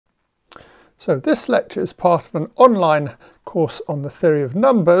So this lecture is part of an online course on the theory of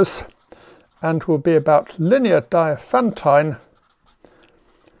numbers and will be about linear Diophantine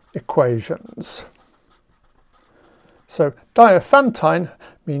equations. So Diophantine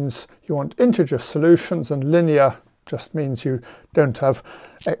means you want integer solutions, and linear just means you don't have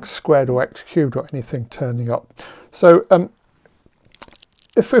x squared or x cubed or anything turning up. So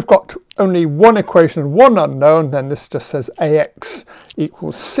if we've got only one equation and one unknown, then this just says ax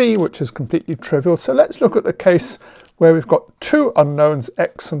equals c, which is completely trivial. So let's look at the case where we've got two unknowns,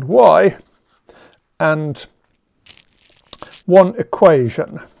 x and y, and one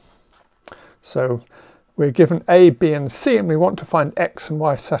equation. So we're given a, b and c, and we want to find x and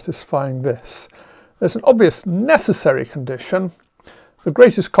y satisfying this. There's an obvious necessary condition. The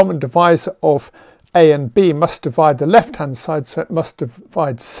greatest common divisor of a and b must divide the left-hand side, so it must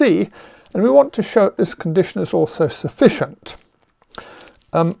divide c, and we want to show that this condition is also sufficient.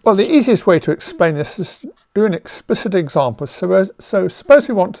 Well, the easiest way to explain this is to do an explicit example. So suppose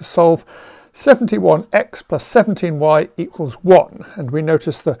we want to solve 71x plus 17y equals 1, and we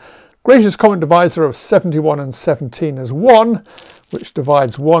notice the greatest common divisor of 71 and 17 is 1, which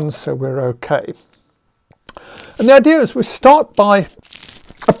divides 1, so we're okay. And the idea is we start by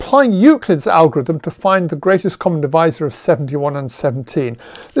applying Euclid's algorithm to find the greatest common divisor of 71 and 17.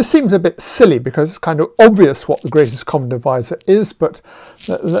 This seems a bit silly because it's kind of obvious what the greatest common divisor is, but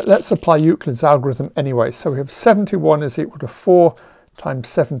let's apply Euclid's algorithm anyway. So we have 71 is equal to 4 times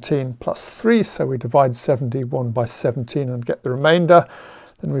 17 plus 3, so we divide 71 by 17 and get the remainder.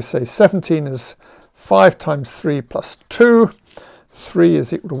 Then we say 17 is 5 times 3 plus 2. 3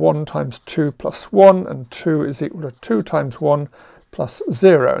 is equal to 1 times 2 plus 1, and 2 is equal to 2 times 1 plus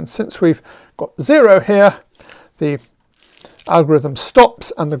 0. And since we've got 0 here, the algorithm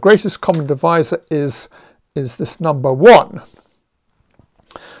stops, and the greatest common divisor is this number 1.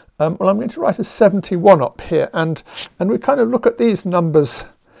 Well, I'm going to write a 71 up here, and we kind of look at these numbers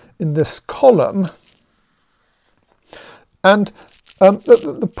in this column. And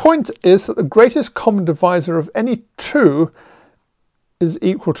the point is that the greatest common divisor of any two is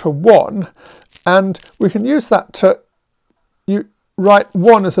equal to 1, and we can use that to write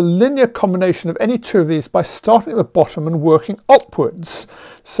 1 as a linear combination of any two of these by starting at the bottom and working upwards.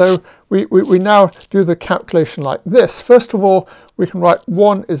 So we now do the calculation like this. First of all, we can write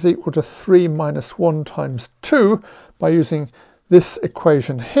 1 is equal to 3 minus 1 times 2 by using this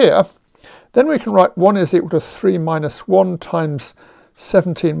equation here. Then we can write 1 is equal to 3 minus 1 times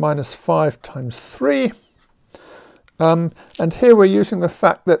 17 minus 5 times 3. And here we're using the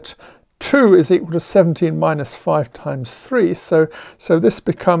fact that 2 is equal to 17 minus 5 times 3, so this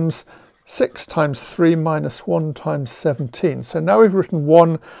becomes 6 times 3 minus 1 times 17. So now we've written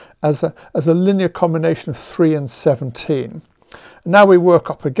 1 as a linear combination of 3 and 17. And now we work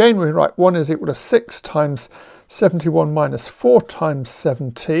up again. We write 1 is equal to 6 times 71 minus 4 times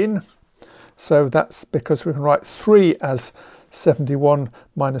 17. So that's because we can write 3 as 71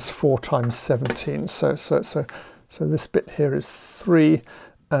 minus 4 times 17. So this bit here is 3,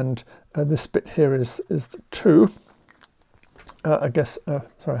 and this bit here is the 2. Sorry,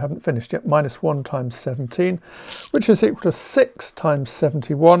 I haven't finished yet. Minus 1 times 17, which is equal to 6 times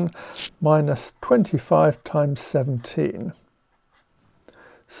 71 minus 25 times 17.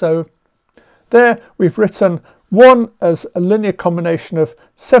 So there we've written 1 as a linear combination of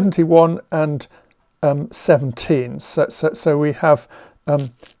 71 and 17. So we have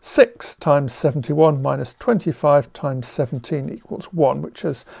 6 times 71 minus 25 times 17 equals 1, which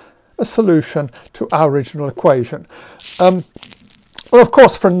is a solution to our original equation. Well, of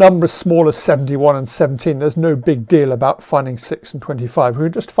course, for numbers small as 71 and 17, there's no big deal about finding 6 and 25. We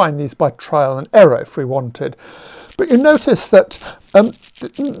would just find these by trial and error if we wanted. But you notice that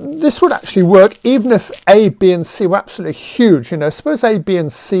this would actually work even if A, B and C were absolutely huge. You know, suppose A, B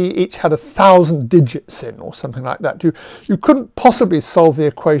and C each had 1,000 digits in or something like that. You couldn't possibly solve the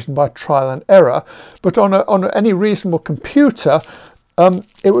equation by trial and error, but on any reasonable computer,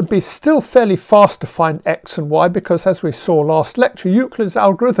 it would be still fairly fast to find x and y because, as we saw last lecture, Euclid's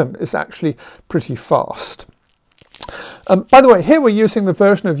algorithm is actually pretty fast. By the way, here we're using the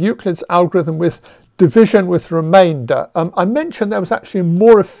version of Euclid's algorithm with division with remainder. I mentioned there was actually a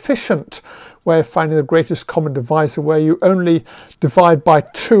more efficient way of finding the greatest common divisor where you only divide by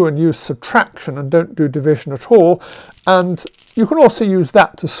 2 and use subtraction and don't do division at all. And you can also use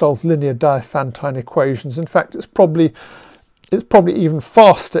that to solve linear Diophantine equations. In fact, it's probably even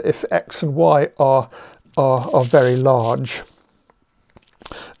faster if x and y are very large.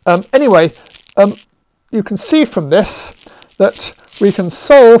 Anyway, you can see from this that we can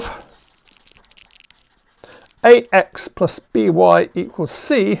solve ax plus by equals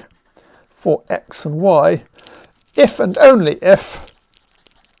c for x and y if and only if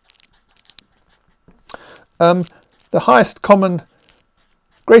the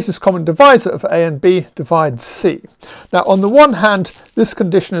greatest common divisor of a and b divides c. Now, on the one hand, this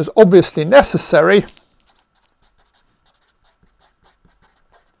condition is obviously necessary.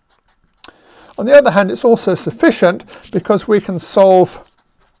 On the other hand, it's also sufficient because we can solve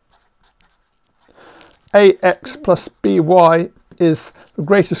ax plus by is the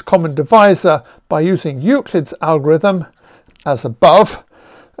greatest common divisor by using Euclid's algorithm as above.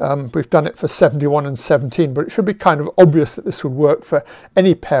 We've done it for 71 and 17, but it should be kind of obvious that this would work for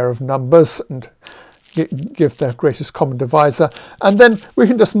any pair of numbers and give their greatest common divisor. And then we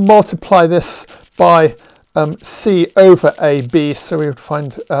can just multiply this by c over ab. So we would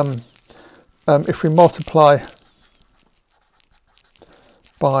find if we multiply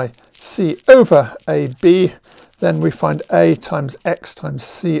by c over ab, then we find a times x times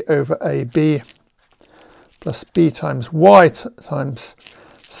c over ab plus b times y times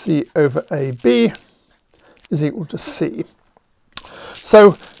c over ab is equal to c.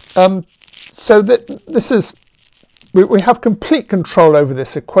 So, this is, we have complete control over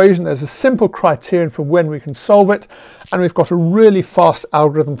this equation. There's a simple criterion for when we can solve it, and we've got a really fast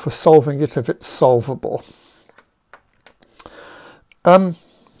algorithm for solving it if it's solvable.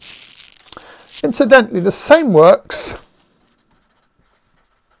 Incidentally, the same works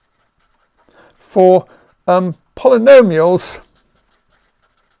for polynomials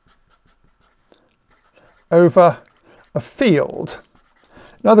over a field.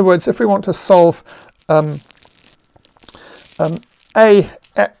 In other words, if we want to solve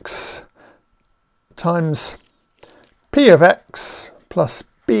ax times p of x plus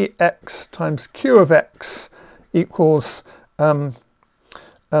bx times q of x equals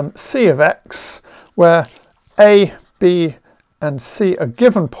c of x, where a, b and c are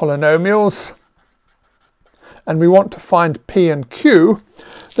given polynomials, and we want to find p and q,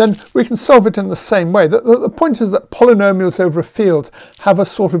 then we can solve it in the same way. The point is that polynomials over a field have a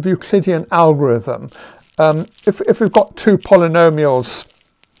sort of Euclidean algorithm. If we've got two polynomials,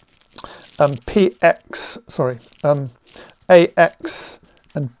 ax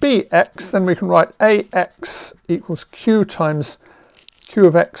and bx, then we can write ax equals q times q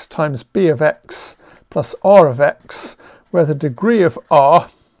of x times b of x plus r of x, where the degree of r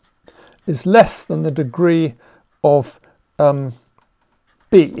is less than the degree of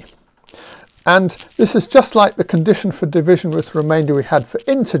b. And this is just like the condition for division with remainder we had for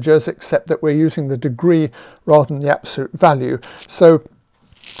integers, except that we're using the degree rather than the absolute value. So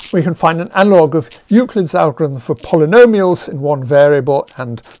we can find an analogue of Euclid's algorithm for polynomials in one variable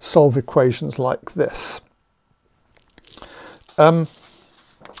and solve equations like this.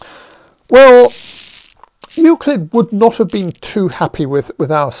 Well, Euclid would not have been too happy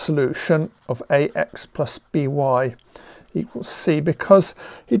with our solution of ax plus by equals c, because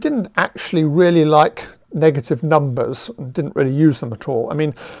he didn't actually really like negative numbers and didn't really use them at all. I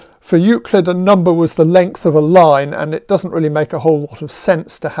mean, for Euclid, a number was the length of a line, and it doesn't really make a whole lot of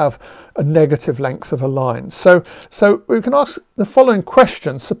sense to have a negative length of a line. So we can ask the following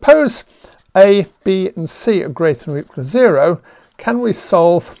question. Suppose a, b and c are greater than or equal to 0. Can we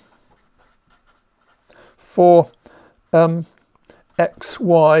solve for x,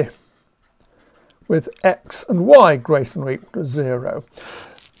 y with x and y greater than or equal to 0?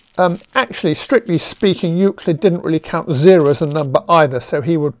 Actually, strictly speaking, Euclid didn't really count 0 as a number either, so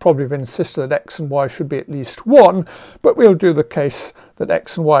he would probably have insisted that x and y should be at least 1, but we'll do the case that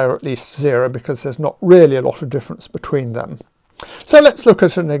x and y are at least 0 because there's not really a lot of difference between them. So let's look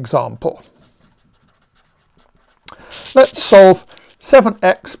at an example. Let's solve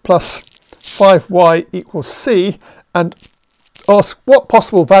 7x plus 5y equals c and ask what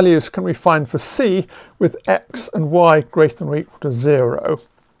possible values can we find for c with x and y greater than or equal to 0.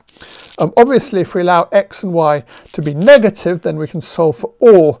 Obviously, if we allow x and y to be negative, then we can solve for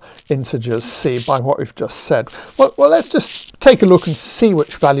all integers c by what we've just said. Well, let's just take a look and see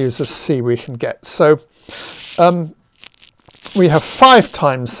which values of c we can get. So we have 5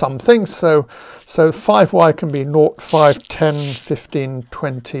 times something, so 5y can be 0, 5, 10, 15,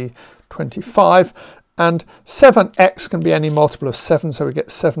 20, 25, and 7x can be any multiple of 7, so we get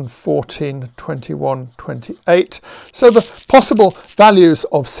 7, 14, 21, 28. So the possible values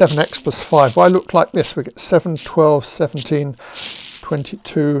of 7x plus 5y look like this. We get 7, 12, 17,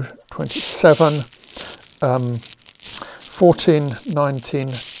 22, 27, 14,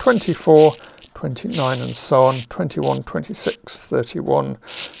 19, 24, 29, and so on, 21, 26, 31,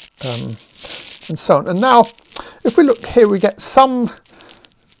 and so on. And now, if we look here, we get some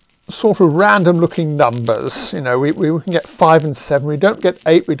sort of random looking numbers. You know, we can get 5 and 7, we don't get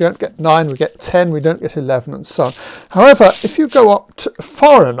 8, we don't get 9, we get 10, we don't get 11 and so on. However, if you go up to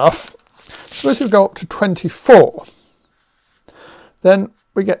far enough, suppose you go up to 24, then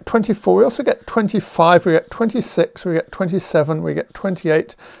we get 24, we also get 25, we get 26, we get 27, we get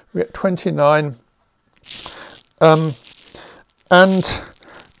 28, we get 29,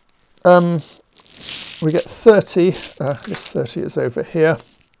 we get 30, this 30 is over here,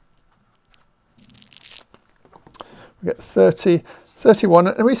 we get 30, 31,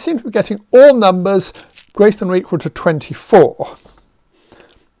 and we seem to be getting all numbers greater than or equal to 24.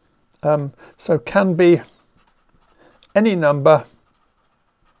 So can be any number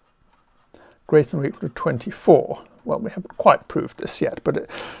greater than or equal to 24. Well, we haven't quite proved this yet, but it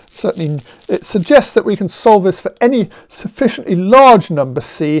suggests that we can solve this for any sufficiently large number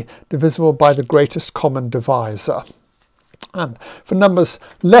c divisible by the greatest common divisor. And for numbers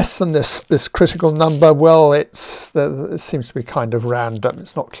less than this critical number, well, it seems to be kind of random.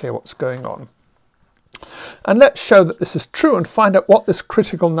 It's not clear what's going on. And let's show that this is true and find out what this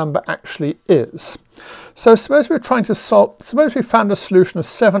critical number actually is. So suppose we're trying to solve, suppose we found a solution of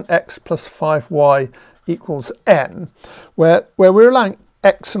 7x plus 5y equals n, where we're allowing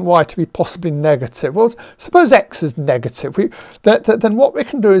x and y to be possibly negative. Well, suppose x is negative. Then what we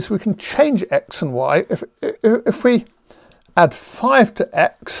can do is we can change x and y. If we add 5 to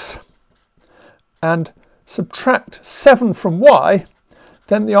x and subtract 7 from y,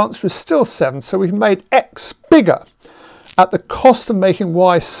 then the answer is still 7. So we've made x bigger at the cost of making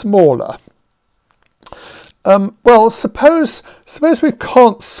y smaller. Well, suppose we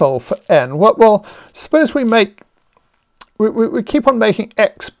can't solve for n. Well, suppose we keep on making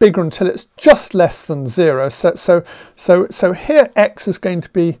x bigger until it's just less than 0. So here x is going to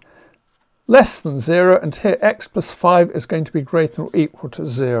be less than 0, and here x plus 5 is going to be greater than or equal to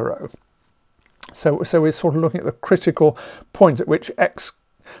 0. So we're sort of looking at the critical point at which x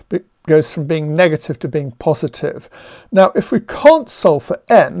goes from being negative to being positive. Now, if we can't solve for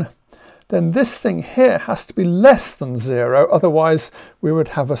n, then this thing here has to be less than 0, otherwise we would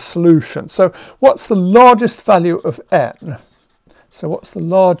have a solution. So what's the largest value of n? So what's the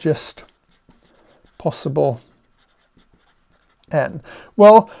largest possible n?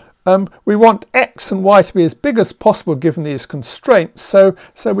 Well, we want x and y to be as big as possible given these constraints, so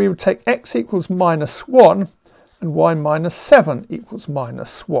we would take x equals minus 1 and y minus 7 equals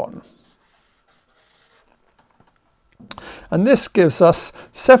minus 1. And this gives us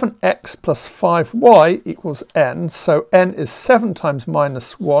 7x plus 5y equals n, so n is 7 times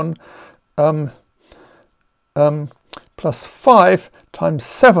minus 1 plus 5 times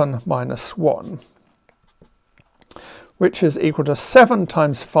 7 minus 1, which is equal to 7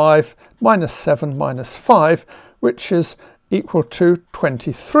 times 5 minus 7 minus 5, which is equal to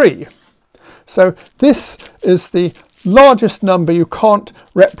 23. So this is the largest number you can't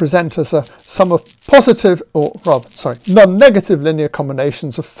represent as a sum of positive, or rather, sorry, non-negative linear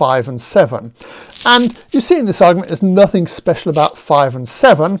combinations of 5 and 7. And you see in this argument there's nothing special about 5 and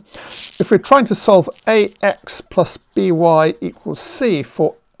 7. If we're trying to solve ax plus by equals c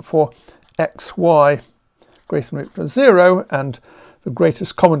for xy greater than or equal to 0, and the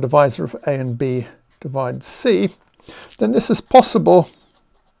greatest common divisor of a and b divides c, then this is possible.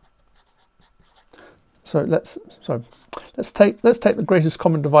 So let's take the greatest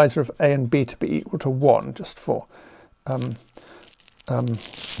common divisor of a and b to be equal to 1, just for make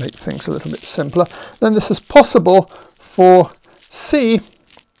things a little bit simpler. Then this is possible for c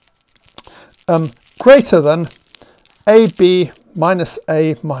greater than ab minus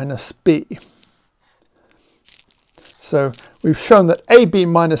a minus b. So we've shown that ab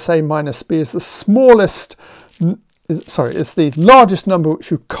minus a minus b is the smallest, is the largest number which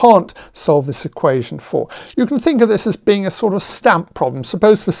you can't solve this equation for. You can think of this as being a sort of stamp problem.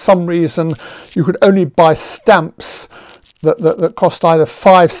 Suppose for some reason you could only buy stamps that cost either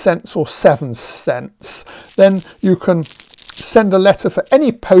 5 cents or 7 cents. Then you can send a letter for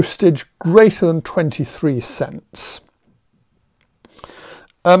any postage greater than 23 cents.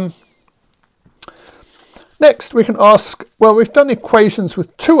 Next, we can ask, well, we've done equations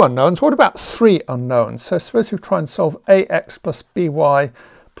with 2 unknowns. What about 3 unknowns? So suppose we try and solve ax plus by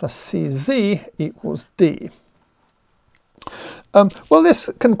plus cz equals d. Well, this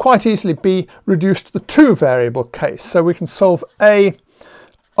can quite easily be reduced to the 2-variable case. So we can solve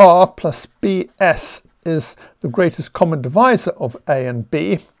ar plus bs is the greatest common divisor of a and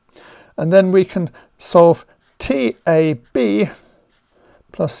b. And then we can solve tab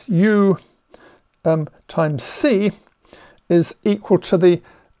plus u times c is equal to the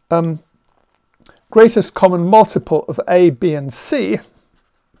greatest common multiple of a, b and c,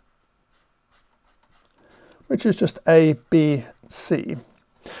 which is just A, B, C.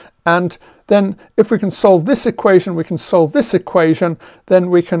 And then if we can solve this equation, we can solve this equation, then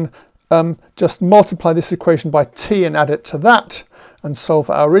we can just multiply this equation by t and add it to that and solve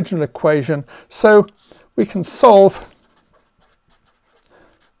our original equation. So we can solve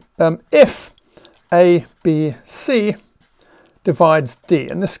if A, B, C divides D,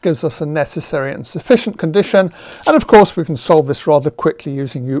 and this gives us a necessary and sufficient condition. And of course we can solve this rather quickly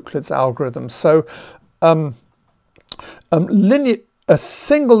using Euclid's algorithm. So a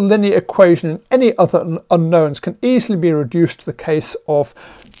single linear equation in any other unknowns can easily be reduced to the case of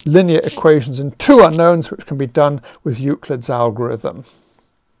linear equations in two unknowns, which can be done with Euclid's algorithm.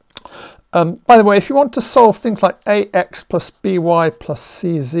 By the way, if you want to solve things like ax plus by plus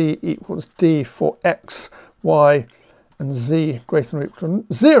cz equals d for x, y, and z greater than or equal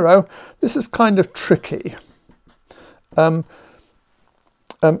to 0, this is kind of tricky. You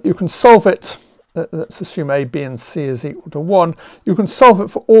can solve it, let's assume a, b, and c is equal to 1. You can solve it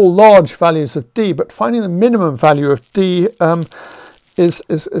for all large values of d, but finding the minimum value of d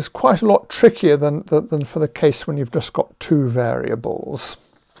is quite a lot trickier than for the case when you've just got two variables.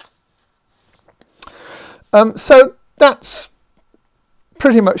 So that's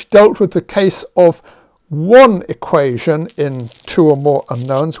pretty much dealt with the case of one equation in two or more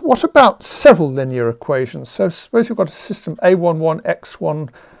unknowns. What about several linear equations? So suppose we've got a system a11 x1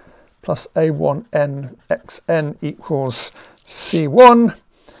 plus a1n xn equals c1,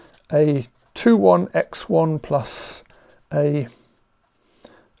 a21 x1 plus a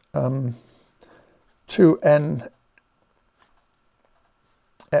 2n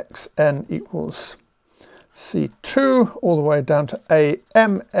xn equals C2, all the way down to a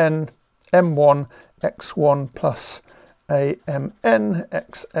mn m1 x1 plus a mn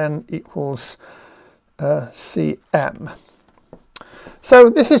xn equals cm. So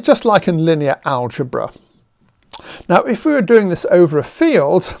this is just like in linear algebra. Now if we were doing this over a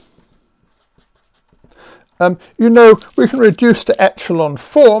field, you know, we can reduce to echelon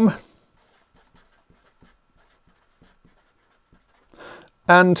form,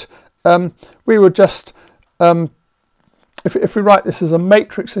 and we would just if we write this as a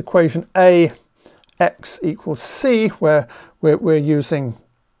matrix equation A x equals c, where we're using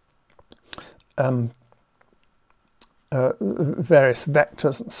various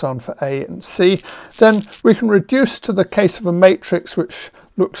vectors and so on for A and C, then we can reduce to the case of a matrix which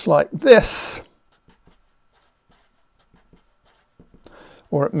looks like this,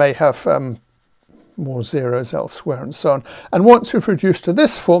 or it may have more zeros elsewhere and so on. And once we've reduced to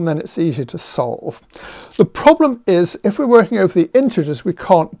this form, then it's easy to solve. The problem is, if we're working over the integers, we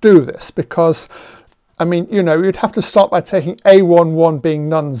can't do this because, I mean, you know, you'd have to start by taking a11 being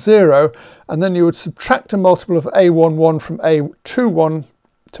non-zero, and then you would subtract a multiple of a11 from a21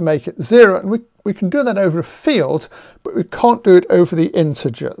 to make it 0. And we can do that over a field, but we can't do it over the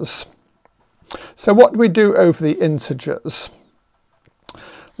integers. So what do we do over the integers?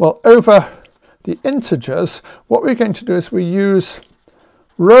 Well, over the integers, what we're going to do is we use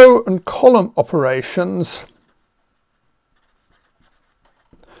row and column operations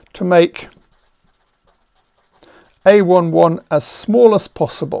to make a11 as small as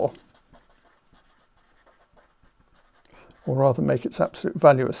possible, or rather make its absolute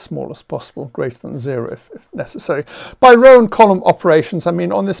value as small as possible, greater than 0 if necessary. By row and column operations, I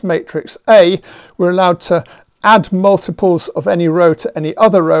mean on this matrix A, we're allowed to add multiples of any row to any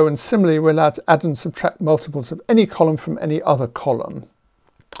other row, and similarly we're allowed to add and subtract multiples of any column from any other column.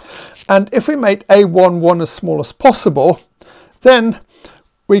 And if we make a11 as small as possible, then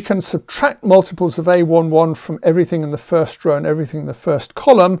we can subtract multiples of a11 from everything in the first row and everything in the first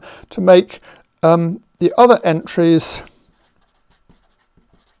column to make the other entries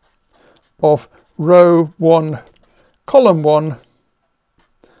of row 1, column 1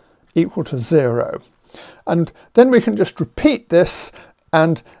 equal to 0. And then we can just repeat this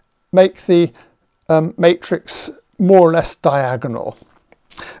and make the matrix more or less diagonal.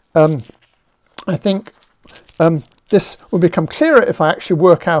 I think this will become clearer if I actually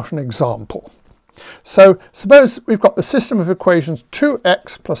work out an example. So suppose we've got the system of equations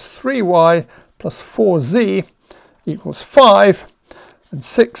 2x plus 3y plus 4z equals 5, and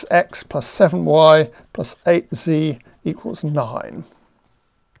 6x plus 7y plus 8z equals 9.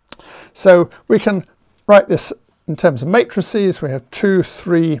 So we can write this in terms of matrices. We have 2,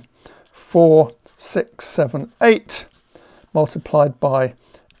 3, 4, 6, 7, 8 multiplied by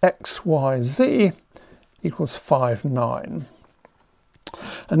x, y, z equals 5, 9.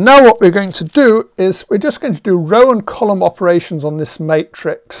 And now what we're going to do is we're just going to do row and column operations on this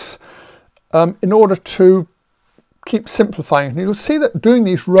matrix in order to keep simplifying, and you'll see that doing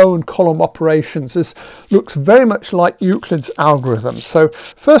these row and column operations looks very much like Euclid's algorithm. So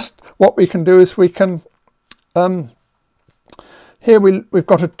first what we can do is we can, here we've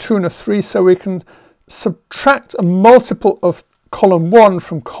got a 2 and a 3, so we can subtract a multiple of column 1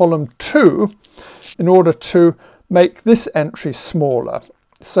 from column 2 in order to make this entry smaller.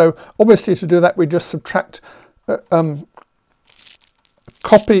 So obviously to do that we just subtract one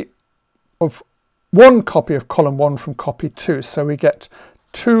copy of column 1 from copy 2, so we get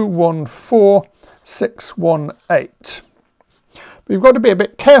 2, 1, 4, 6, 1, 8. We've got to be a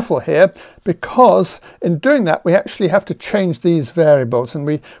bit careful here, because in doing that we actually have to change these variables, and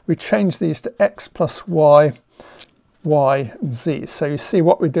we change these to x plus y, y and z. So you see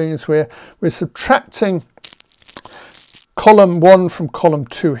what we're doing is we're subtracting column 1 from column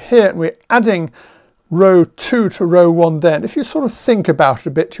 2 here, and we're adding row 2 to row 1 then. If you sort of think about it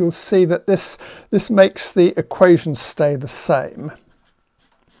a bit, you'll see that this makes the equation stay the same.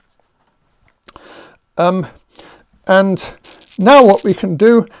 And now what we can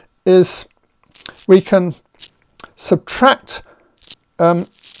do is we can subtract a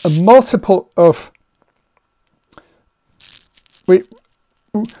multiple of we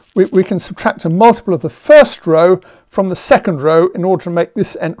can subtract a multiple of the first row from the second row in order to make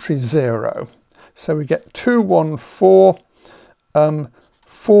this entry 0. So we get 2, 1, 4,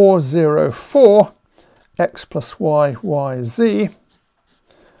 4, 0, 4, x plus y, y, z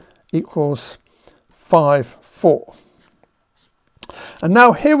equals 5, 4. And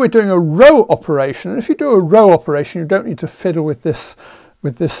now here we're doing a row operation, and if you do a row operation you don't need to fiddle with this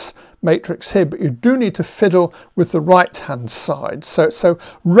matrix here, but you do need to fiddle with the right hand side. So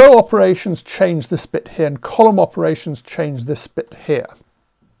row operations change this bit here, and column operations change this bit here.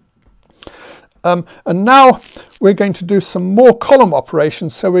 And now we're going to do some more column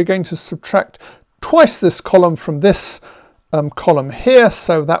operations, so we're going to subtract twice this column from this column here,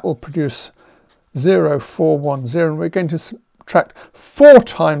 so that will produce 0, 4, 1, 0, and we're going to subtract 4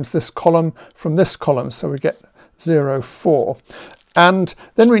 times this column from this column, so we get 0, 4. And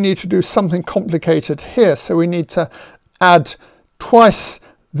then we need to do something complicated here, so we need to add twice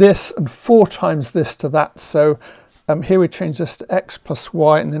this and 4 times this to that. So here we change this to x plus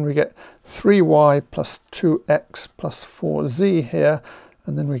y, and then we get 3y plus 2x plus 4z here,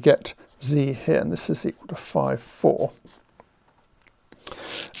 and then we get z here, and this is equal to 5, 4.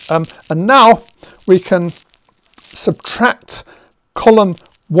 And now we can subtract column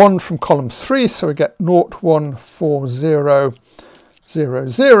 1 from column 3, so we get 0, 1, 4, 0, 0,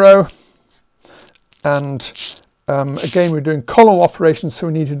 0, and again we're doing column operations, so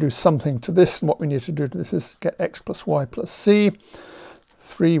we need to do something to this, and what we need to do to this is get x plus y plus z,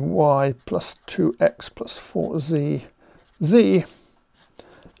 3y plus 2x plus 4z, z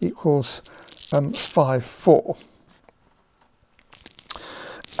equals 5, 4.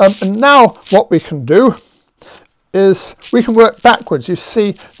 And now what we can do is we can work backwards. You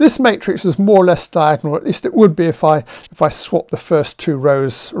see, this matrix is more or less diagonal, at least it would be if I swap the first 2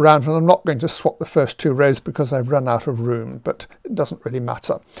 rows around, and I'm not going to swap the first 2 rows because I've run out of room, but it doesn't really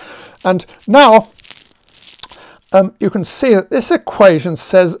matter. And now you can see that this equation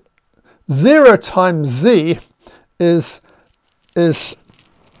says 0 times z is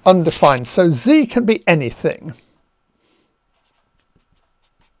undefined, so z can be anything.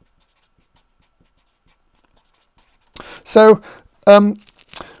 So,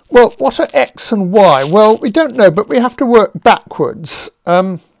 well, what are x and y? Well, we don't know, but we have to work backwards.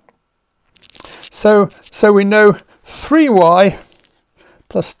 So we know 3y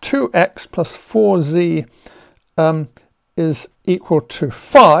plus 2x plus 4z is equal to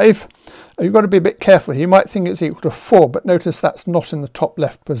 5. You've got to be a bit careful here. You might think it's equal to 4, but notice that's not in the top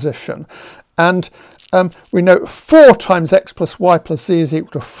left position. And we know 4 times x plus y plus z is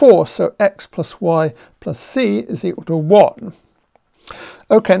equal to 4, so x plus y plus c is equal to 1.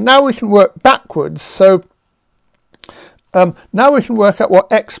 Okay, now we can work backwards. So now we can work out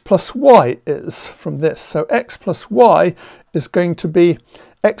what x plus y is from this. So x plus y is going to be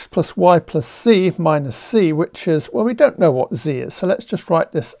x plus y plus z minus c, which is, well, we don't know what z is, so let's just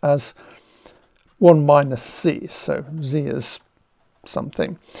write this as 1 minus c. So z is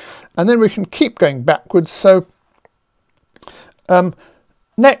something. And then we can keep going backwards. So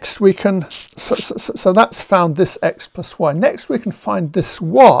next we can, so that's found this x plus y. Next we can find this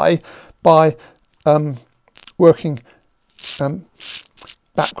y by working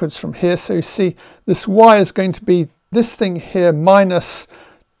backwards from here. So you see this y is going to be this thing here minus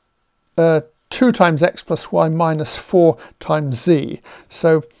 2 times x plus y minus 4 times z.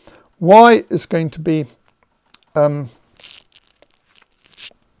 So y is going to be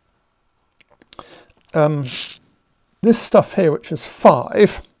this stuff here, which is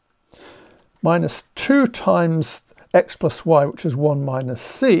 5, minus 2 times x plus y, which is 1 minus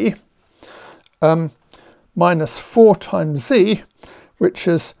c, minus 4 times z, which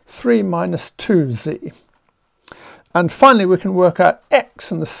is 3 minus 2z. And finally, we can work out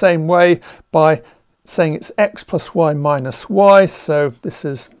x in the same way by saying it's x plus y minus y. So this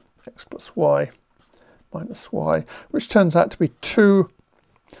is x plus y minus y, which turns out to be 2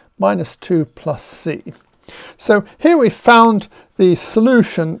 minus 2 plus c. So here we found the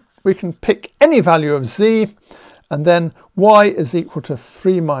solution. We can pick any value of z, and then y is equal to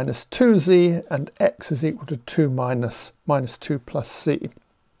 3 minus 2z, and x is equal to 2 minus 2 plus c.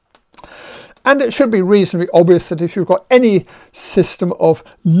 And it should be reasonably obvious that if you've got any system of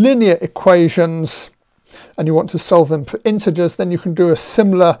linear equations and you want to solve them for integers, then you can do a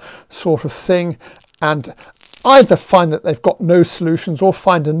similar sort of thing and either find that they've got no solutions or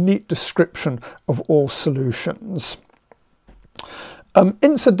find a neat description of all solutions.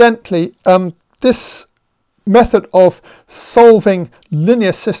 Incidentally, this method of solving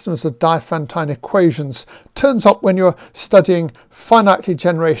linear systems of Diophantine equations turns up when you're studying finitely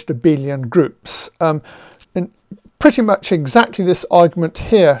generated abelian groups. And pretty much exactly this argument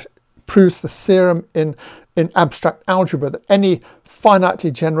here proves the theorem in abstract algebra that any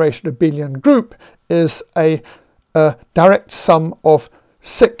finitely generated abelian group is a direct sum of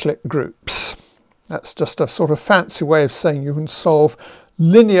cyclic groups. That's just a sort of fancy way of saying you can solve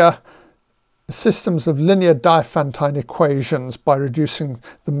linear systems of linear Diophantine equations by reducing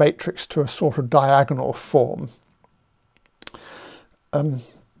the matrix to a sort of diagonal form.